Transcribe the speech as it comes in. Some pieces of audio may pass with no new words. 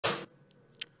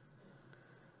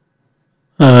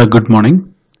Good morning.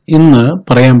 ഇന്ന്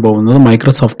പറയാൻ പോകുന്നത്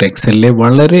മൈക്രോസോഫ്റ്റ് എക്സലിലെ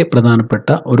വളരെ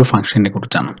പ്രധാനപ്പെട്ട ഒരു ഫംഗ്ഷനെ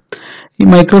കുറിച്ചാണ്. ഈ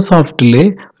മൈക്രോസോഫ്റ്റിലെ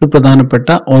ഒരു പ്രധാനപ്പെട്ട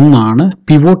ഒന്നാണ്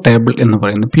പിവോട്ട് ടേബിൾ എന്ന്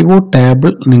പറയുന്നത്. പിവോട്ട്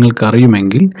ടേബിൾ നിങ്ങൾക്ക്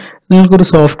അറിയുമെങ്കിൽ നിങ്ങൾക്കൊരു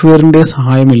സോഫ്റ്റ്വെയറിന്റെ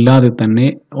സഹായമില്ലാതെ തന്നെ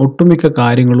ഒട്ടുമിക്ക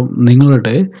കാര്യങ്ങളും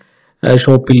നിങ്ങളുടെ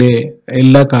ഷോപ്പിലെ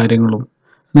എല്ലാ കാര്യങ്ങളും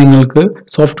നിങ്ങൾക്ക്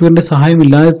സോഫ്റ്റ്വെയറിന്റെ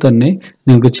സഹായമില്ലാതെ തന്നെ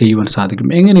നിങ്ങൾക്ക് ചെയ്യുവാൻ സാധിക്കും.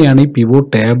 എങ്ങനെയാണ് ഈ പിവോട്ട്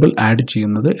ടേബിൾ ആഡ്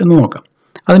ചെയ്യുന്നത് എന്ന് നോക്കാം.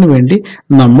 അതിനുവേണ്ടി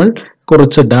നമ്മൾ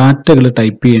കുറച്ച് ഡാറ്റകൾ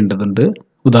ടൈപ്പ് ചെയ്യേണ്ടതുണ്ട്.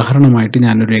 ഉദാഹരണമായിട്ട്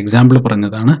ഞാനൊരു എക്സാമ്പിൾ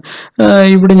പറഞ്ഞതാണ്.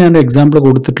 ഇവിടെ ഞാൻ എക്സാമ്പിൾ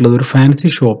കൊടുത്തിട്ടുള്ളത് ഒരു ഫാൻസി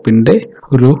ഷോപ്പിന്റെ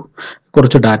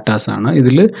കുറച്ച് ഡാറ്റാസ് ആണ്.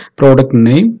 ഇതിൽ product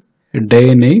name, day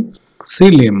name,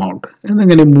 sale amount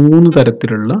എന്നിങ്ങനെ 3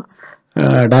 തരത്തിലുള്ള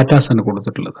ഡാറ്റാസ് ആണ്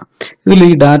കൊടുത്തിട്ടുള്ളത്. ഇതിൽ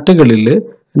ഈ ഡാറ്റകളിൽ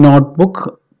notebook,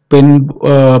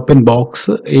 pen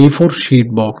box, A4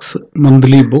 sheet box,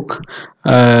 monthly book,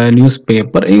 news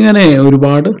paper, ഇങ്ങനെ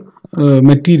ഒരുപാട്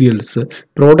മെറ്റീരിയൽസ്,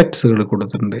 പ്രോഡക്ട്സുകൾ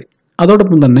കൊടുത്തിട്ടുണ്ട്.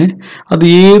 അതോടൊപ്പം തന്നെ അത്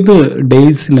ഏത്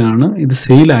ഡേയ്സിലാണ് ഇത്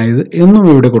സെയിലായത് എന്നും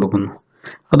ഇവിടെ കൊടുക്കുന്നു.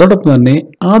 അതോടൊപ്പം തന്നെ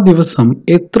ആ ദിവസം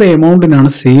എത്ര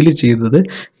എമൗണ്ടിനാണ് സെയിൽ ചെയ്തത്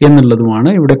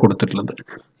എന്നുള്ളതുമാണ് ഇവിടെ കൊടുത്തിട്ടുള്ളത്.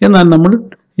 എന്നാൽ നമ്മൾ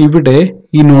ഇവിടെ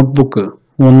ഈ നോട്ട്ബുക്ക്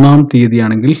 1-ാം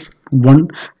തീയതിയാണെങ്കിൽ 1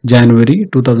 ജനുവരി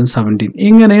 2017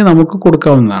 ഇങ്ങനെ നമുക്ക്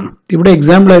കൊടുക്കാവുന്നതാണ്. ഇവിടെ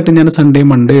എക്സാമ്പിൾ ആയിട്ട് ഞാൻ സൺഡേ,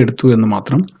 മൺഡേ എടുത്തു എന്ന്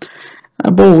മാത്രം.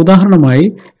 അപ്പോൾ ഉദാഹരണമായി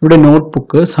ഇവിടെ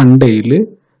നോട്ട്ബുക്ക് സൺഡേയിൽ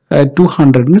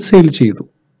 200-ന് സെയിൽ ചെയ്തു.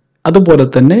 അതുപോലെ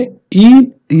തന്നെ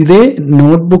ഇതേ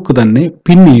നോട്ട്ബുക്ക് തന്നെ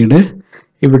പിന്നീട്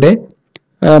ഇവിടെ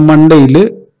മൺഡേയിൽ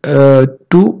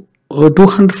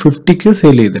 250-ക്ക്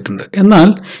സെയിൽ ചെയ്തിട്ടുണ്ട്. എന്നാൽ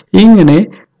ഇങ്ങനെ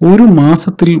ഒരു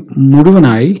മാസത്തിൽ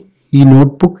മുഴുവനായി ഈ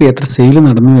നോട്ട്ബുക്ക് എത്ര സെയിൽ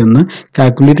നടന്നു എന്ന്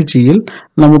കാൽക്കുലേറ്റ് ചെയ്യൽ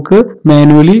നമുക്ക്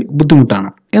മാനുവലി ബുദ്ധിമുട്ടാണ്.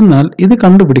 എന്നാൽ ഇത്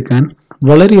കണ്ടുപിടിക്കാൻ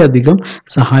വളരെയധികം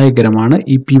സഹായകരമാണ്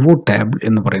ഈ പിവോട്ട് ടേബിൾ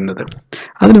എന്ന് പറയുന്നത്.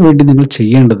 അതിനുവേണ്ടി നിങ്ങൾ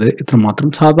ചെയ്യേണ്ടത് ഇത്രമാത്രം.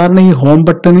 സാധാരണ ഈ ഹോം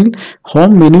ബട്ടണിൽ, ഹോം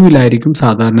മെനുവിലായിരിക്കും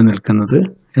സാധാരണ നിൽക്കുന്നത്.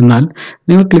 എന്നാൽ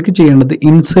നിങ്ങൾ ക്ലിക്ക് ചെയ്യേണ്ടത്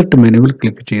ഇൻസെർട്ട് മെനുവിൽ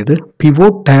ക്ലിക്ക് ചെയ്ത്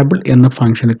പിവോട്ട് ടേബിൾ എന്ന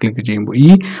ഫംഗ്ഷനിൽ ക്ലിക്ക് ചെയ്യുമ്പോൾ, ഈ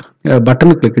ബട്ടൺ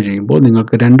ക്ലിക്ക് ചെയ്യുമ്പോൾ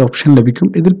നിങ്ങൾക്ക് 2 ഓപ്ഷൻ ലഭിക്കും.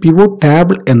 ഇതിൽ പിവോട്ട്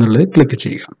ടേബിൾ എന്നുള്ളത് ക്ലിക്ക്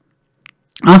ചെയ്യുക.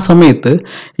 ആ സമയത്ത്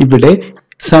ഇവിടെ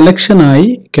സെലക്ഷനായി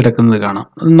കിടക്കുന്നത് കാണാം.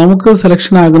 നമുക്ക്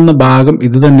സെലക്ഷൻ ആകുന്ന ഭാഗം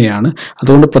ഇത് തന്നെയാണ്.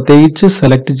 അതുകൊണ്ട് പ്രത്യേകിച്ച്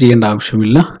സെലക്ട് ചെയ്യേണ്ട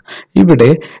ആവശ്യമില്ല. ഇവിടെ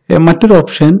മറ്റൊരു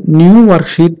option new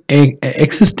worksheet,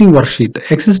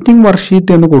 existing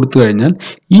worksheet എന്ന് കൊടുത്തു കഴിഞ്ഞാൽ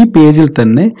ഈ പേജിൽ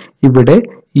തന്നെ ഇവിടെ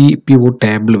ഈ പിവോട്ട്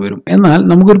ടേബിൾ വരും. എന്നാൽ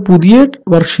നമുക്കൊരു പുതിയ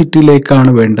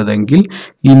വർക്ക്ഷീറ്റിലേക്കാണ് വേണ്ടതെങ്കിൽ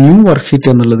ഈ ന്യൂ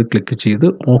വർക്ക്ഷീറ്റ് എന്നുള്ളത് ക്ലിക്ക് ചെയ്ത്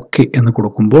ഓക്കെ എന്ന്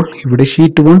കൊടുക്കുമ്പോൾ ഇവിടെ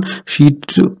ഷീറ്റ് 1,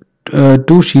 ഷീറ്റ്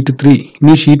 2, ഷീറ്റ് 3,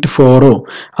 ഇനി ഷീറ്റ് 4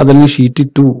 അതല്ലെങ്കിൽ ഷീറ്റ്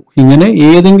 2 ഇങ്ങനെ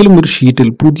ഏതെങ്കിലും ഒരു ഷീറ്റിൽ,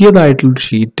 പുതിയതായിട്ടുള്ള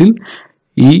ഷീറ്റിൽ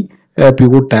ഈ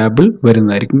പിവോട്ട് ടേബിൾ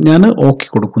വരുന്നതായിരിക്കും. ഞാൻ ഓക്കെ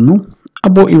കൊടുക്കുന്നു.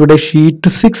 അപ്പോൾ ഇവിടെ ഷീറ്റ്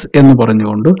 6 എന്ന്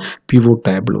പറഞ്ഞുകൊണ്ട് പിവോട്ട്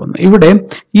ടേബിൾ വന്നു. ഇവിടെ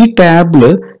ഈ ടേബിൾ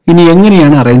ഇനി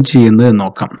എങ്ങനെയാണ് അറേഞ്ച് ചെയ്യുന്നത് എന്ന്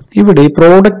നോക്കാം. ഇവിടെ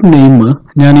പ്രോഡക്റ്റ് നെയിം,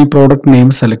 ഞാൻ ഈ പ്രോഡക്റ്റ് നെയിം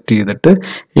സെലക്ട് ചെയ്തിട്ട്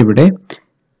ഇവിടെ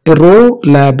റോ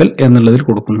ലേബൽ എന്നുള്ളതിൽ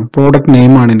കൊടുക്കുന്നു. പ്രോഡക്റ്റ്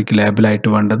നെയിമാണ് എനിക്ക് ലേബലായിട്ട്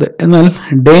വേണ്ടത്. എന്നാൽ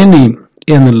ഡേ നെയിം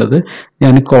എന്നുള്ളത്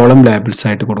ഞാൻ കോളം ലേബിൾസ്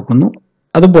ആയിട്ട് കൊടുക്കുന്നു.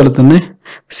 അതുപോലെ തന്നെ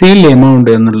സെയിൽ എമൗണ്ട്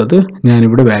എന്നുള്ളത്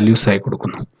ഞാനിവിടെ വാല്യൂസ് ആയി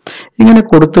കൊടുക്കുന്നു. ഇങ്ങനെ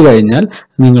കൊടുത്തു കഴിഞ്ഞാൽ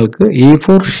നിങ്ങൾക്ക്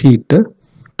A4 ഷീറ്റ്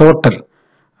ടോട്ടൽ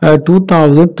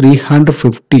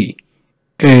 2350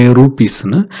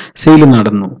 രൂപീസിന് സെയിൽ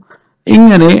നടന്നു.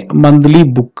 ഇങ്ങനെ മന്ത്ലി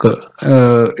ബുക്ക്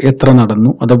എത്ര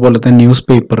നടന്നു, അതുപോലെ തന്നെ ന്യൂസ്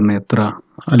പേപ്പറിന് എത്ര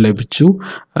ലഭിച്ചു,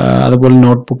 അതുപോലെ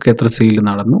നോട്ട്ബുക്ക് എത്ര സെയിൽ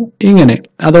നടന്നു, ഇങ്ങനെ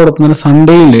അതോടൊപ്പം തന്നെ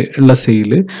സൺഡേയിൽ ഉള്ള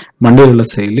സെയില്, മൺഡേയിലുള്ള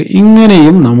സെയില്,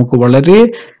 ഇങ്ങനെയും നമുക്ക് വളരെ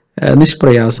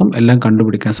നിഷ്പ്രയാസം എല്ലാം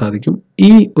കണ്ടുപിടിക്കാൻ സാധിക്കും.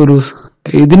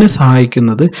 ഇതിനെ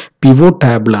സഹായിക്കുന്നത് പിവോട്ട്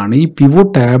ടേബിൾ ആണ്. ഈ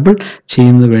പിവോട്ട് ടേബിൾ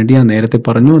ചെയ്യുന്നതിന് വേണ്ടി ഞാൻ നേരത്തെ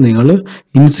പറഞ്ഞു, നിങ്ങൾ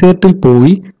ഇൻസേർട്ടിൽ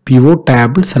പോയി പിവോട്ട്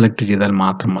ടേബിൾ സെലക്ട് ചെയ്താൽ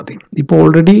മാത്രം മതി. ഇപ്പോൾ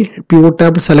ഓൾറെഡി പിവോട്ട്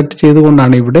ടേബിൾ സെലക്ട്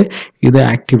ചെയ്തുകൊണ്ടാണ് ഇവിടെ ഇത്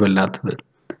ആക്റ്റീവ് അല്ലാത്തത്.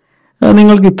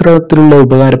 നിങ്ങൾക്ക് ഇത്തരത്തിലുള്ള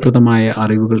ഉപകാരപ്രദമായ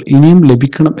അറിവുകൾ ഇനിയും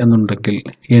ലഭിക്കണം എന്നുണ്ടെങ്കിൽ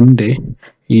എൻ്റെ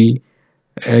ഈ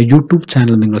യൂട്യൂബ്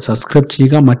ചാനൽ നിങ്ങൾ സബ്സ്ക്രൈബ്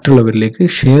ചെയ്യുക, മറ്റുള്ളവരിലേക്ക്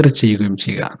ഷെയർ ചെയ്യുകയും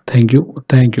ചെയ്യുക.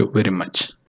 Thank you very much.